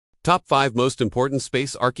Top 5 Most Important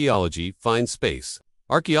Space Archaeology Finds. Space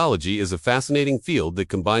archaeology is a fascinating field that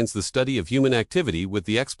combines the study of human activity with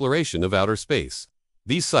the exploration of outer space.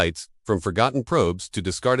 These sites, from forgotten probes to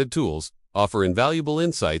discarded tools, offer invaluable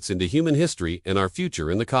insights into human history and our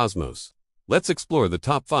future in the cosmos. Let's explore the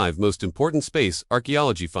top 5 most important space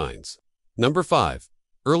archaeology finds. Number 5.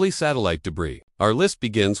 Early satellite debris. Our list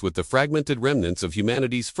begins with the fragmented remnants of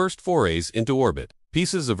humanity's first forays into orbit.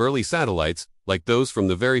 Pieces of early satellites, like those from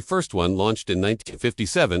the very first one launched in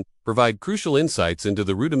 1957, provide crucial insights into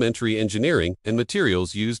the rudimentary engineering and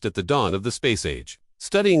materials used at the dawn of the space age.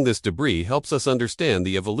 Studying this debris helps us understand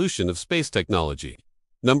the evolution of space technology.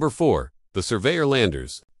 Number 4. The Surveyor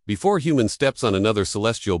landers. Before human steps on another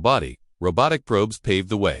celestial body, robotic probes paved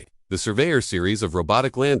the way. The Surveyor series of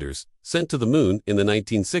robotic landers, sent to the moon in the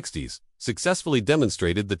 1960s, successfully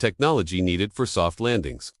demonstrated the technology needed for soft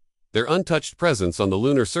landings. Their untouched presence on the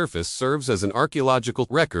lunar surface serves as an archaeological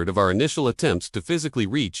record of our initial attempts to physically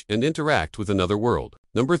reach and interact with another world.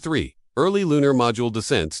 Number 3. Early lunar module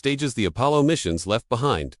descent stages. The Apollo missions left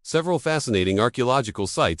behind several fascinating archaeological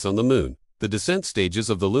sites on the moon. The descent stages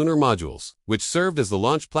of the lunar modules, which served as the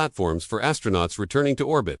launch platforms for astronauts returning to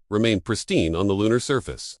orbit, remain pristine on the lunar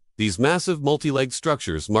surface. These massive multi-legged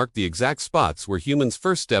structures mark the exact spots where humans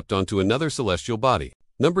first stepped onto another celestial body.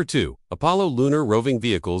 Number 2. Apollo lunar roving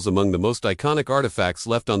vehicles. Among the most iconic artifacts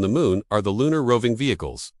left on the moon are the lunar roving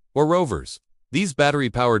vehicles, or rovers. These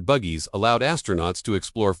battery-powered buggies allowed astronauts to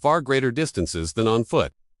explore far greater distances than on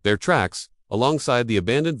foot. Their tracks, alongside the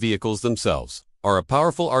abandoned vehicles themselves, are a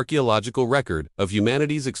powerful archaeological record of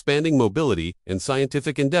humanity's expanding mobility and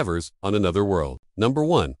scientific endeavors on another world. Number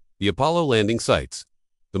 1. The Apollo landing sites.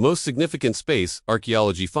 The most significant space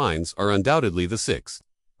archaeology finds are undoubtedly the 6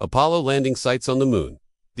 Apollo landing sites on the moon.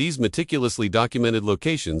 These meticulously documented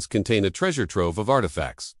locations contain a treasure trove of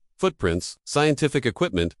artifacts, footprints, scientific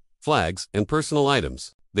equipment, flags, and personal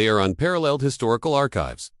items. They are unparalleled historical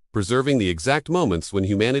archives, preserving the exact moments when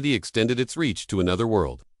humanity extended its reach to another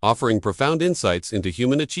world, offering profound insights into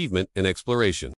human achievement and exploration.